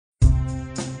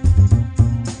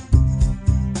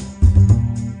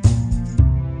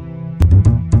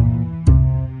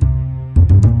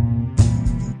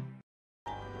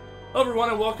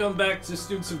everyone, and welcome back to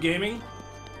Students of Gaming.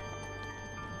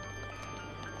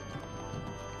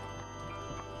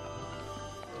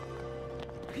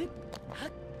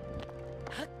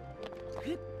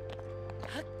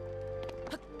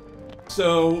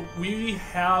 So, we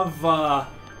have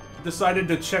decided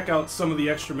to check out some of the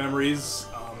extra memories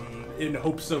in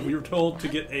hopes of, we were told, to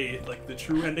get a, like, the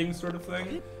true ending sort of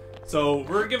thing. So,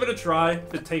 we're gonna give it a try.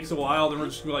 If it takes a while, then we're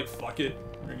just gonna be like, fuck it.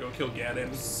 We're gonna go kill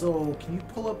Ganon. So, can you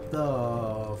pull up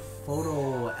the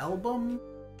photo album?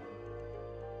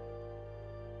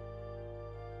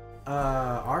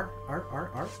 R.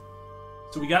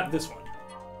 So we got this one.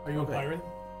 Are you a pirate?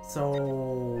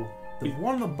 So, the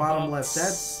one on the bottom left,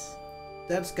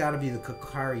 that's gotta be the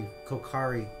Kokari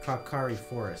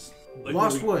Forest. Like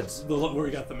Lost Woods. Where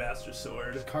we got the Master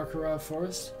Sword. Karkara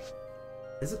Forest?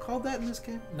 Is it called that in this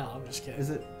game? No, I'm just kidding.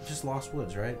 Is it just Lost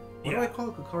Woods, right? What do I call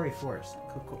it? Kokari Forest?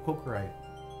 Kokari.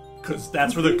 Because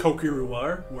that's where the Kokiru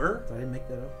were? Did I make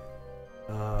that up?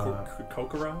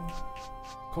 Kokoro?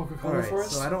 Coca-Cola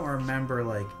Forest? So I don't remember,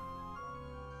 like,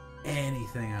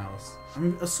 anything else.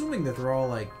 I'm assuming that they're all,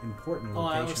 like, important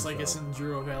locations. Oh, it looks like it's in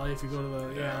Druro Valley if you go to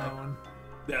the... Yeah, that one.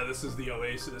 Yeah, this is the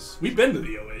Oasis. We've been to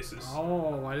the Oasis.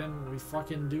 Oh, why didn't we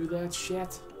fucking do that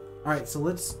shit? Alright, so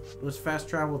let's fast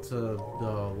travel to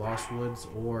the Lost Woods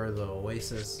or the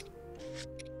Oasis.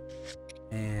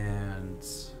 And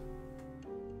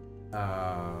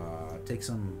take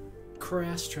some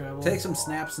Crash travel. take some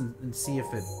snaps and see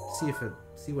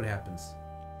what happens.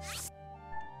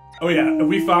 Oh yeah,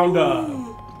 we found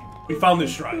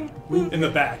this shrine in the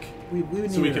back.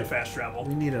 So we could fast travel.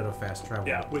 We needed a fast travel.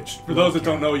 Yeah, which for those that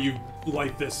don't know, you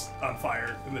light this on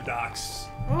fire in the docks.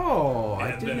 Oh,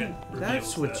 and I didn't.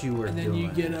 That's what you were doing. And then you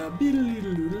get a...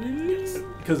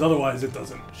 Because otherwise it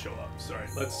doesn't show up. Sorry,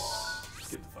 let's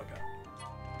get the fuck out.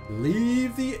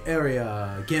 Leave the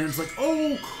area. Ganon's like,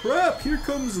 oh crap, here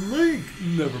comes Link.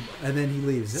 Never mind. And then he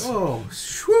leaves. Oh,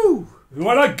 shwoo. Am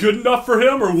I not good enough for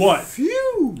him or what?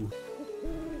 Phew.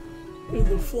 In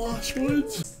the Floss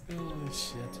Woods. Oh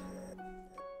shit.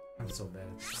 I'm so bad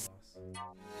at this boss.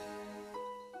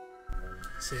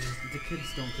 See, the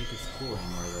kids don't think it's cool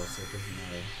anymore though, so it doesn't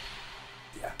matter.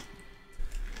 Yeah.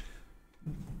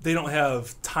 They don't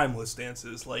have timeless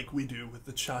dances like we do with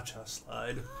the cha-cha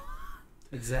slide.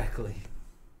 Exactly.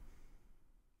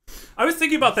 I was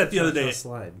thinking about that the other day.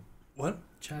 Slide. What?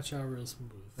 Cha-cha real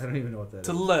smooth. I don't even know what that is.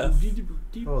 To the left.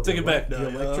 Oh, Take it back now. The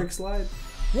electric slide?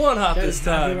 One hop That this is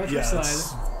not the time. electric Yeah,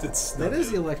 slide. That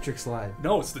is the electric slide.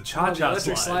 No, it's the cha-cha the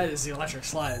electric slide. slide is the electric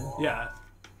slide. Yeah.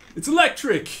 It's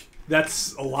electric.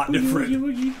 That's a lot different.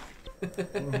 Woogie.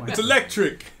 Oh It's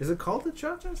electric. Is it called the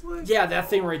cha-cha slide? Yeah, that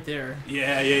thing right there.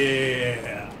 Yeah. You're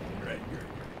right.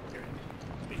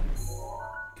 Wait.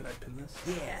 Can I pin this?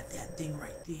 Yeah, that thing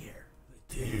right there.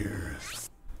 There.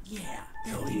 Yeah.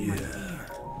 Hell yeah.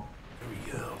 There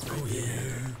we go. Oh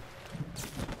yeah.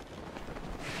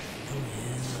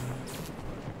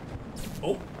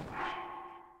 Oh.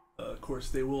 Of course,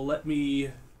 they will let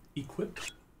me equip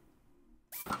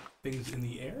things in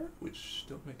the air, which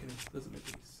doesn't make any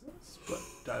sense,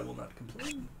 but I will not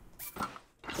complain.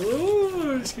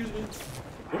 Oh, excuse me.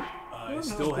 Oh, I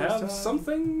still have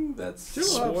something that's Two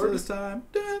sword. this time.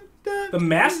 The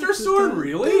Master Sword,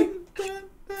 really?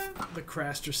 The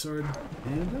Craster Sword.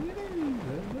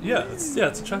 Yeah, it's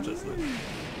a cha-cha sword.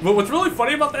 But what's really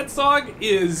funny about that song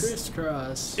is,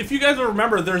 Crisscross. if you guys will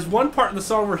remember, there's one part in the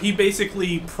song where he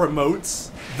basically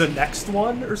promotes the next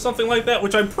one or something like that,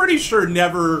 which I'm pretty sure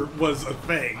never was a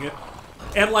thing.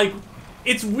 And like,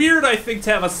 it's weird, I think, to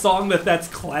have a song that's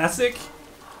classic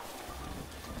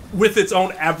with its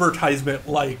own advertisement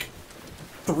like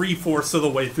 3/4 of the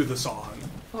way through the song.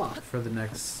 Huh. For the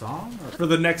next song? Or? For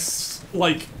the next,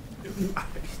 like,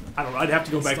 I don't know, I'd have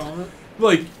to go back.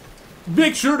 Like,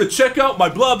 make sure to check out my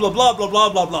blah blah blah blah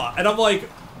blah blah blah. And I'm like,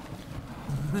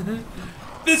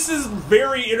 this is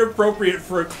very inappropriate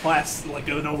for a class, like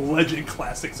an old legend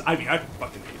classics. I mean, I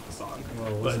fucking hate the song. Well,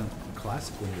 it wasn't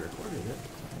classic when you recorded it.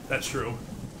 That's true.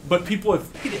 But people have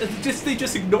they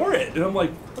just ignore it, and I'm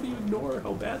like, how do you ignore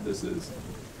how bad this is?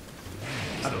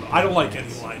 I don't know. I don't like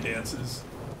any line dances.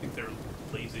 I think they're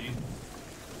lazy.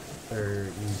 They're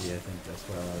easy. I think that's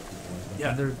why a lot of people like them. Yeah.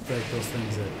 And they're like those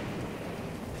things that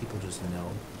people just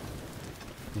know.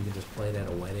 You can just play it at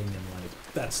a wedding and like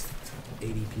That's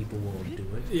 80 people will do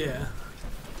it. Yeah.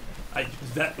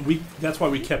 That's why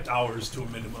we kept ours to a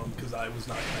minimum, because I was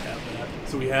not gonna have that.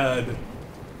 So we had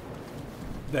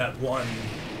that one.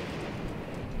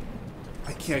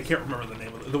 I can't remember the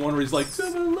name of it. The one where he's like, to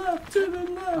the left, to the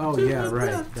left. Oh to yeah, the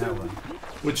right, left, that one.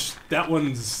 Which that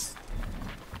one's.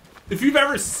 If you've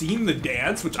ever seen the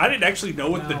dance, which I didn't actually know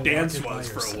what the Now dance walk it by was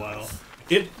for a while.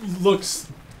 It looks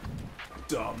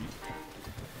dumb.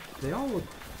 They all look...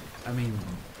 I mean...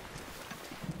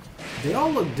 They all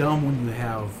look dumb when you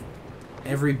have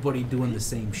everybody doing the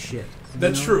same shit.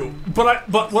 That's true. But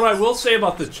what I will say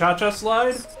about the cha-cha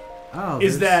slide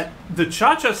is that the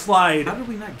cha-cha slide... How did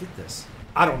we not get this?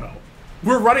 I don't know.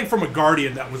 We're running from a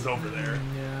Guardian that was over there.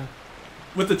 Yeah.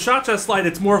 With the cha-cha slide,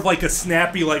 it's more of like a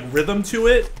snappy like rhythm to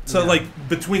it. So like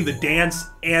between the dance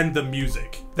and the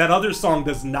music. That other song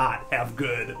does not have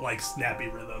good like snappy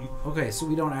rhythm. Okay, so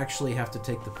we don't actually have to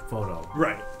take the photo.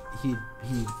 Right.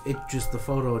 The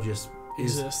photo just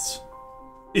exists.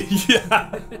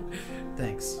 Yeah.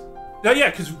 Thanks. No, yeah,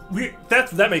 because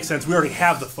that makes sense. We already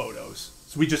have the photos,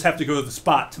 so we just have to go to the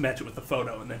spot to match it with the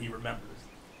photo, and then he remembers.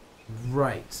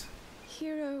 Right.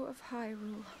 Hero of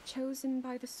Hyrule, chosen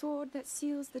by the sword that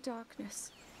seals the darkness.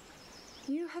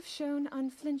 You have shown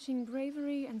unflinching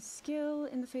bravery and skill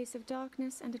in the face of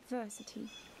darkness and adversity.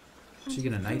 Is she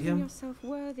gonna and knight proven him? yourself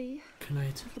worthy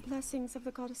Knight. of the blessings of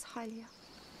the goddess Hylia.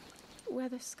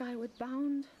 Whether skyward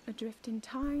bound, adrift in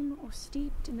time, or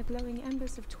steeped in the glowing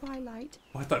embers of twilight,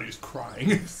 Oh, I thought he was crying.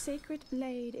 the sacred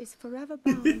blade is forever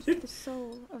bound to the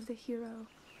soul of the hero.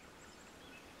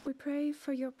 We pray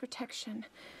for your protection,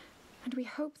 and we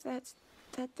hope that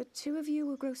the two of you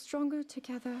will grow stronger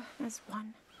together as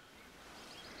one.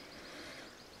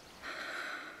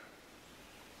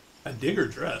 I dig her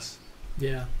dress.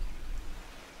 Yeah.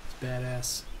 It's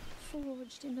badass.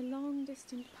 Forged in the long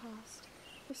distant past,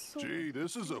 the sword... Gee,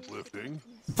 this is uplifting.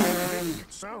 Making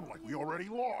it sound like we already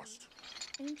lost.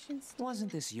 Ancient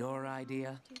Wasn't this your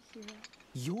idea? hero.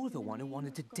 You're the one who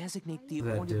wanted to designate the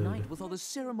That appointed dude. night with all the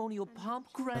ceremonial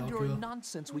pomp, grandeur, Falco. and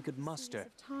nonsense we could muster.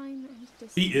 Of time and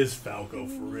distance. He is Falco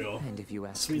for real. And if you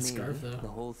ask Sweet me, scarf, though. the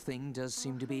whole thing does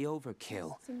seem to be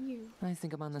overkill. It's in you. I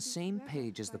think I'm on the same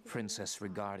page as the princess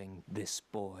regarding this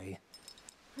boy.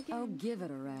 Oh, Again, give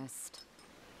it a rest.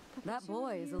 that the That two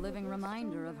boy of is you a will living grow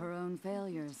reminder of stronger her own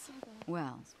failures. together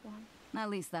Well, as one. at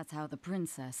least that's how the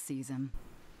princess sees him.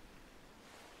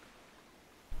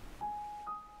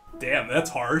 Damn, that's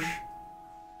harsh.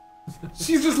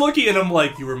 She's just looking at him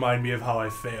like, you remind me of how I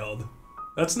failed.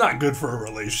 That's not good for a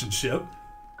relationship.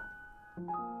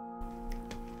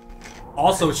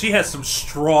 Also, she has some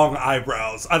strong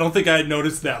eyebrows. I don't think I had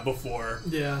noticed that before.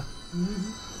 Yeah.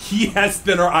 He has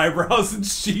thinner eyebrows than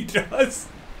she does.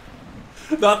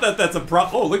 Not that that's a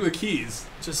problem. Oh, look at the keys.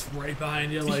 Just right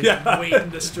behind you, like, Yeah.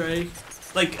 waiting to strike.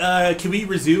 Like, can we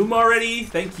resume already?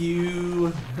 Thank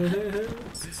you.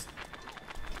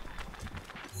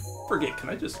 Forget, can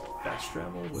I just fast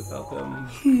travel without them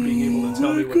being able to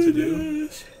tell me what to do?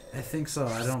 I think so.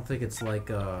 I don't think it's like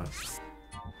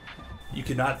You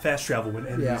cannot fast travel when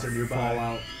enemies are nearby.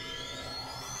 Fallout.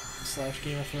 /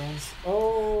 Game of Thrones.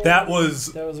 Oh. That was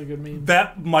a good meme.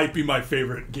 that might be my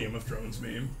favorite Game of Thrones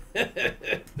meme.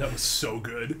 That was so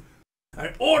good.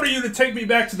 I order you to take me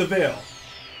back to the Vale.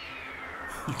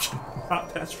 You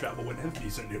cannot fast travel when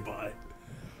enemies are nearby.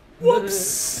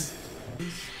 Whoops.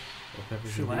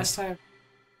 Actually, last time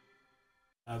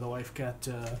the wife got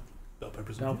Bell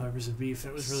peppers. bell peppers and beef.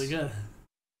 It was really good.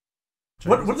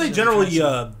 What do they generally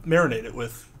marinate it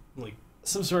with? Like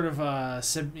Some sort of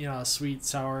sweet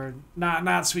sour,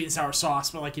 not sweet and sour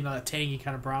sauce, but like a tangy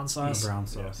kind of brown sauce. brown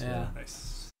sauce. Yeah.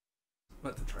 nice.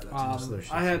 I'll have to try that.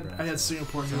 delicious, I had brown sauce.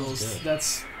 Singapore Sounds noodles. good.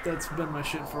 That's been my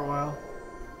shit for a while.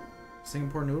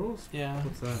 Singapore noodles? Yeah,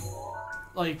 What's that?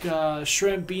 like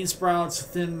shrimp, bean sprouts,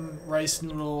 thin rice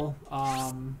noodle.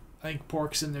 I think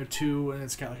pork's in there too, and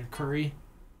it's got like a curry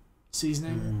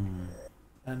seasoning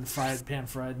and pan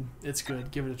fried. It's good.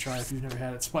 Give it a try if you've never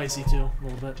had it. Spicy too, a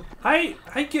little bit. I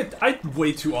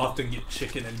way too often get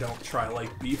chicken and don't try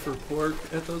like beef or pork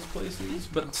at those places,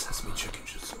 but sesame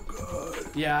chicken's just so good.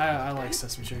 Yeah, I like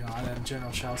sesame chicken. And then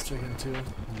General Tso's chicken too.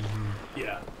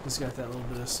 Yeah. It's got that little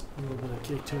bit of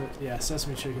kick to it. Yeah,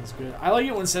 sesame chicken's good. I like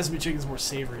it when sesame chicken's more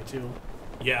savory too.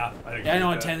 Yeah, I agree Yeah, I know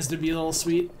with it that. tends to be a little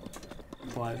sweet,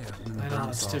 but And the I know brown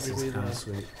it's sauce is typically kinda the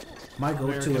sweet. My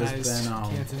go-to has Americanized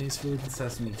been Cantonese food.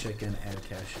 sesame chicken and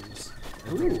cashews.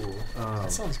 Ooh,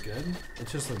 that sounds good.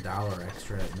 It's just $1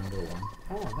 extra at #1.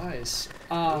 Oh, nice.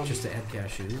 Just to add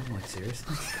cashews. I'm like,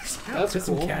 seriously? That's Put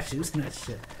some cool. cashews in that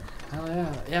shit. Hell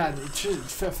yeah, yeah.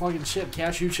 Fucking shit.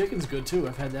 Cashew chicken's good too.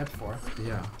 I've had that before.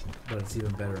 Yeah, but it's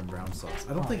even better in brown sauce.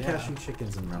 I don't Oh, think yeah. cashew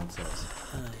chicken's in brown sauce.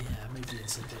 Yeah, maybe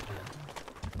it's a bit.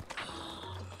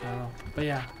 I don't know, but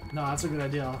yeah, no, that's a good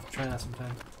idea. I'll have to try that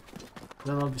sometime.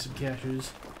 I love me some cashews.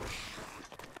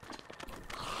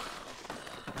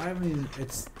 I mean,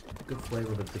 it's good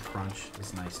flavor, but the crunch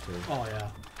is nice too. Oh yeah,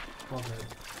 love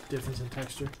that difference in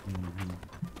texture.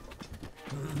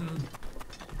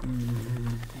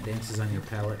 Dances on your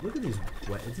palate. Look at these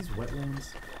wet. Are these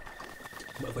wetlands?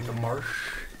 Like a marsh.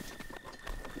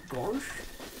 Gorsh?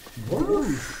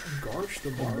 Gorsh. Gorsh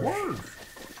the marsh.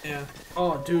 Yeah.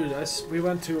 Oh, dude, we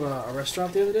went to a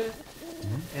restaurant the other day,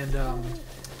 and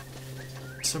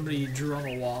somebody drew on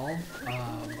the wall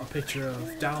a picture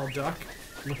of Donald Duck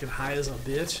looking high as a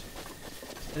bitch,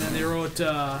 and then they wrote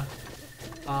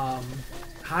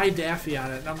 "Hi Daffy"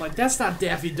 on it, and I'm like, that's not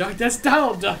Daffy Duck, that's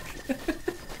Donald Duck.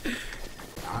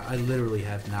 I literally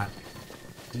have not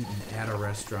eaten at a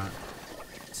restaurant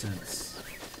since.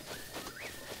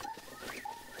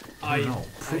 I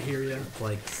hear you.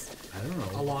 Like, I don't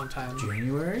know. A long time.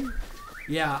 January?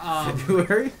 Yeah.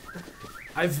 February?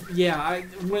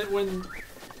 When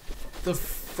the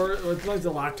first, like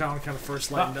the lockdown kind of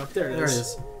first lightened up. There it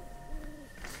is.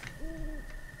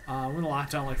 When the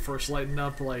lockdown like first lightened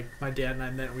up, like my dad and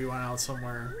I met and we went out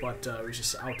somewhere, but it was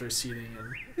just outdoor seating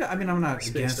and. Yeah, I mean I'm not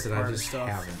against it. I just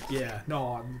haven't. Yeah.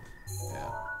 No, I'm.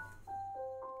 Yeah.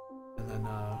 And then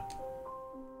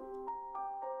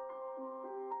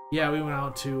yeah, we went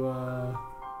out to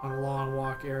on a long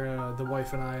walk area, the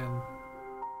wife and I, and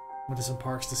went to some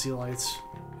parks to see lights.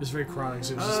 It was very crowded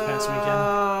because it was this past weekend.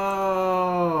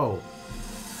 Oh,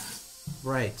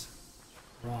 right.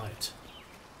 Right.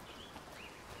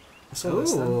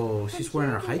 Oh, she's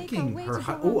wearing her hiking.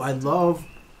 I love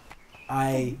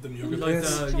The yoga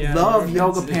pants. love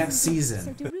yoga pants season.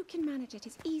 So Daru can manage it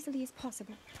as easily as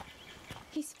possible.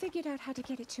 He's figured out how to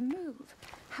get it to move.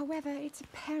 However, it's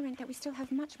apparent that we still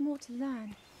have much more to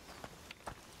learn.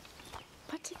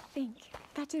 But to think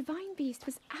that divine beast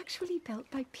was actually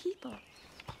built by people.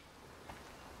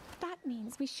 That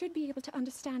means we should be able to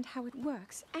understand how it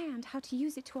works and how to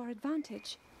use it to our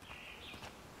advantage.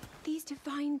 These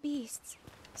divine beasts,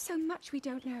 so much we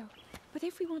don't know. But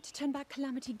if we want to turn back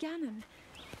Calamity Ganon,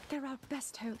 they're our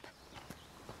best hope.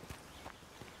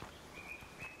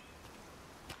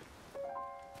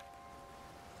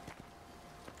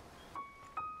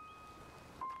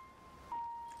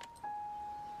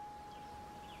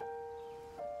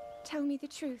 Tell me the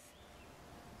truth.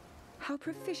 How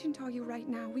proficient are you right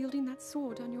now wielding that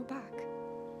sword on your back?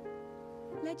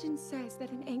 Legend says that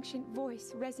an ancient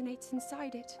voice resonates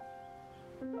inside it.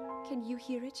 Can you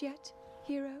hear it yet,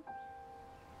 hero?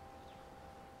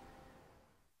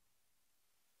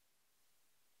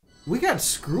 We got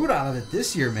screwed out of it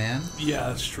this year, man. Yeah,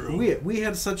 that's true. We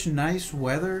had such nice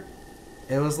weather.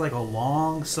 It was like a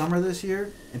long summer this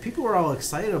year, and people were all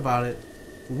excited about it.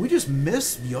 We just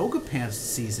missed yoga pants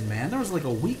season, man. There was like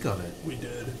a week of it. We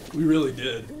did. We really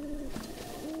did.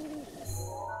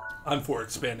 I'm for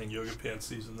expanding yoga pants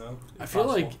season, though. I feel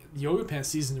like yoga pants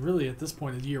season really at this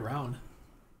point is year round.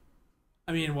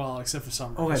 I mean, well, except for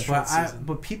summer. Okay,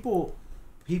 but people,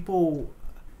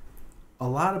 a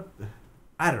lot of,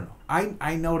 I don't know.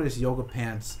 I notice yoga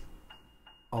pants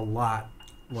a lot,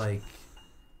 like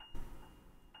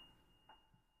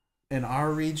in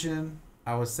our region.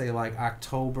 I would say like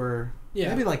October,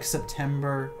 maybe like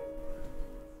September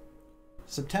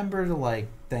to like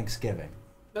Thanksgiving.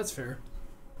 That's fair.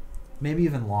 Maybe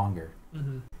even longer.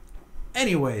 Mm-hmm.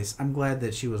 Anyways, I'm glad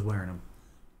that she was wearing them.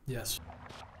 Yes.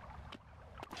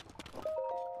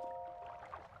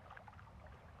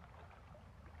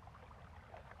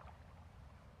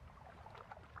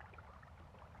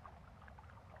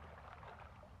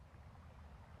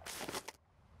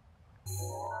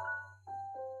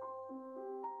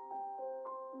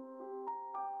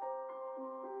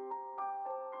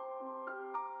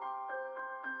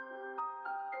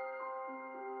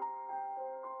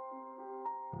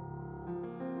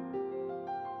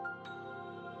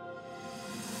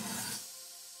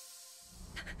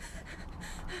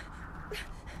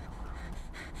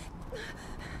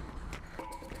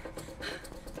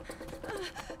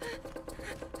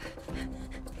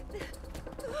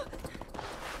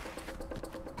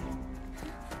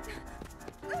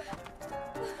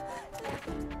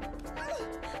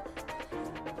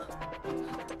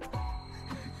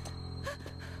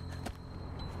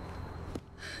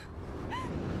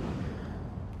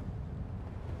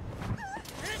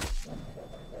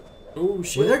 Oh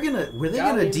shit! Were they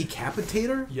gonna decapitate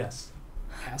her? Yes.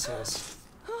 Assholes.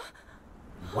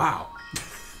 Wow.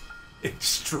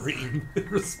 Extreme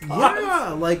response.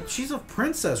 Yeah, like she's a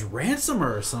princess. Ransom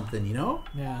her or something, you know?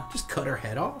 Yeah. Just cut her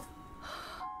head off.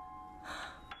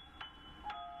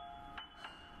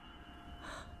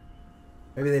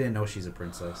 Maybe they didn't know she's a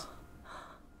princess.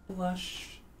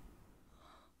 Blush.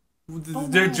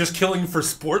 They're just killing for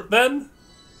sport then?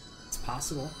 It's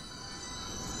possible.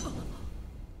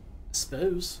 I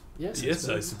suppose. Yes. Yes,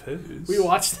 I suppose. We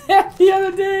watched that the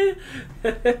other day.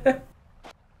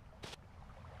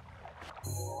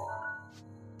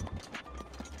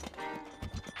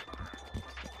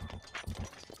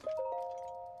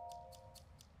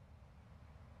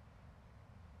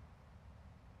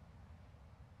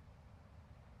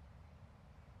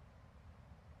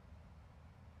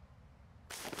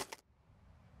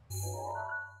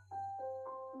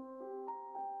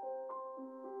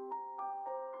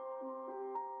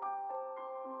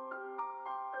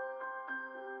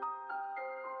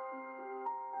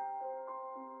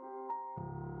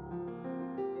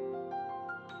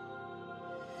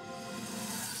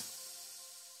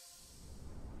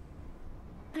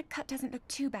 That cut doesn't look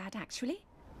too bad, actually.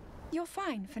 You're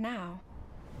fine for now.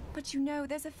 But you know,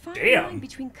 there's a fine line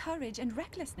between courage and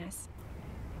recklessness.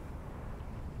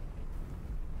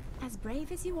 As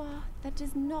brave as you are, that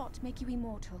does not make you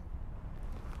immortal.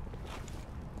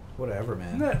 Whatever, man.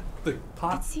 Isn't that the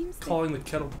pot It seems that calling the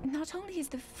kettle? Not only is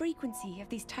the frequency of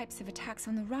these types of attacks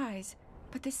on the rise,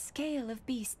 but the scale of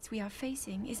beasts we are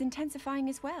facing is intensifying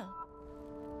as well.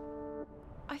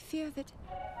 I fear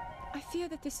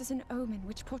that this is an omen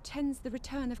which portends the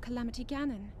return of Calamity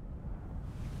Ganon.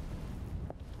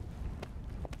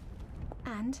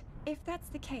 And if that's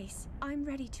the case, I'm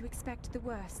ready to expect the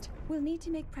worst. We'll need to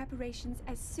make preparations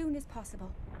as soon as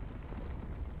possible.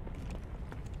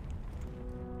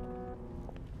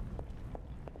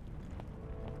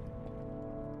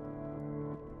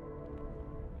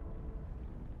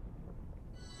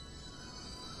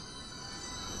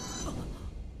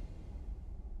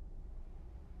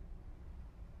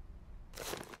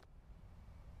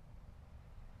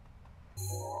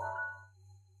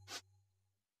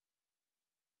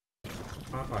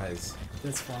 Popeyes.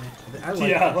 That's funny. I like,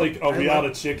 Yeah, like, are we out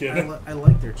of chicken? I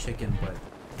like their chicken,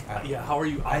 but Yeah, how are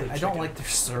you out of I don't chicken? like their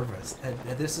service. And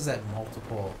this is at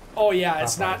multiple. Oh yeah,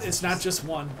 it's not. Popeyes. It's not just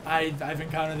one. I've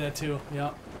encountered that too.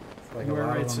 Yep. Like You a are lot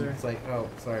right, of them, sir. It's like, oh,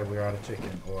 sorry, we're out of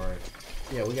chicken, or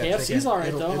yeah, we got KFC's chicken. all right,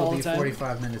 it'll, though, it'll all be the time.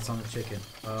 45 minutes on the chicken.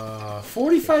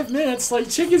 45 minutes? Like,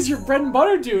 chicken's your bread and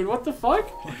butter, dude. What the fuck?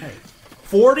 Hey,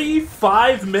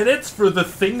 45 minutes for the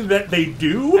thing that they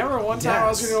do? I remember one time I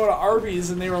was Yes. going to go to Arby's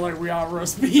and they were like, we got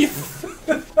roast beef.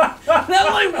 And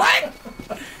I'm like,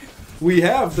 what? we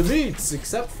have the meats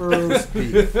except for roast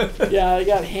beef. Yeah, I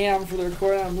got ham for their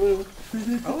cordon bleu.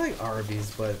 I like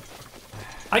Arby's, but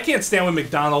I can't stand when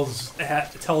McDonald's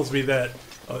tells me that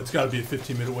it's got to be a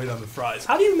 15-minute wait on the fries.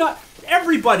 How do you not?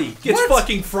 Everybody gets What?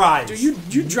 fucking fries. Dude,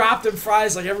 you drop them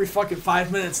fries like every fucking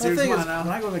 5 minutes, the dude. thing Come is, on now.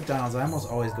 when I go to McDonald's, I almost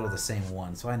always go to the same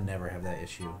one, so I never have that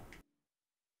issue.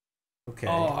 Okay,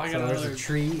 Oh, I so got there's another- a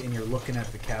tree, and you're looking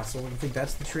at the castle. You think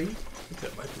that's the tree? I think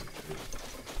that might be the tree.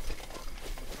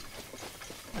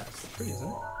 Yeah, it's the tree, isn't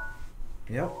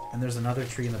it? Yep. And there's another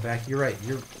tree in the back. You're right.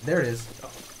 There it is.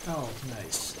 Oh,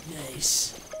 nice.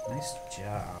 Nice. Nice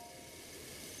job.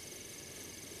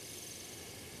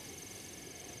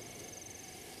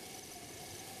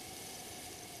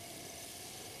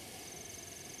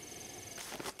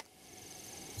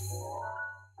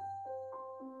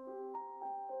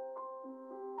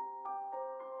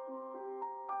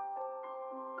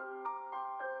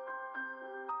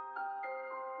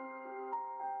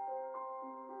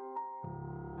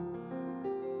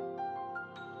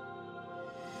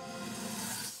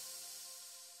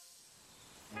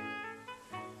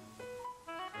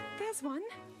 There's one.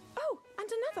 Oh, and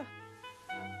another.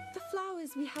 The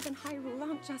flowers we have in Hyrule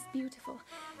aren't just beautiful.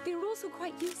 They're also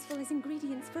quite useful as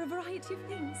ingredients for a variety of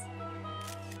things.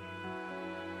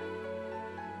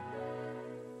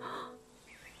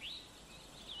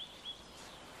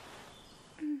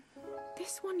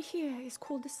 This one here is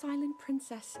called the Silent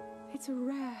Princess. It's a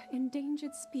rare,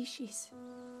 endangered species.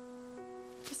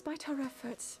 Despite our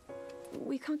efforts,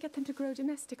 we can't get them to grow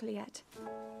domestically yet.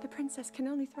 The princess can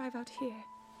only thrive out here,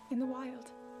 in the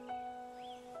wild.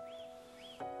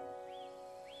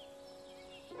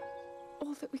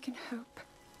 All that we can hope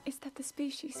is that the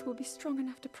species will be strong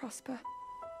enough to prosper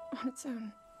on its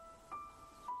own.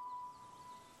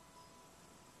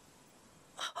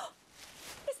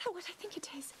 Is that what I think it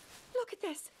is? Look at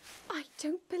this. I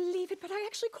don't believe it, but I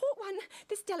actually caught one.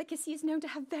 This delicacy is known to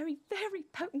have very, very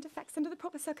potent effects under the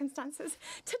proper circumstances.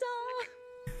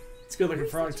 Ta-da! It's good looking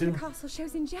frog, Research in too. the castle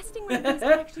shows ingesting one of these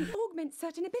can actually augment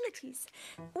certain abilities.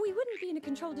 We wouldn't be in a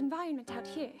controlled environment out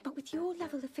here, but with your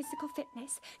level of physical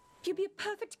fitness, you'd be a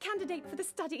perfect candidate for the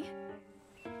study.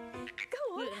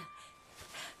 Go on.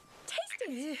 Taste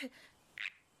it.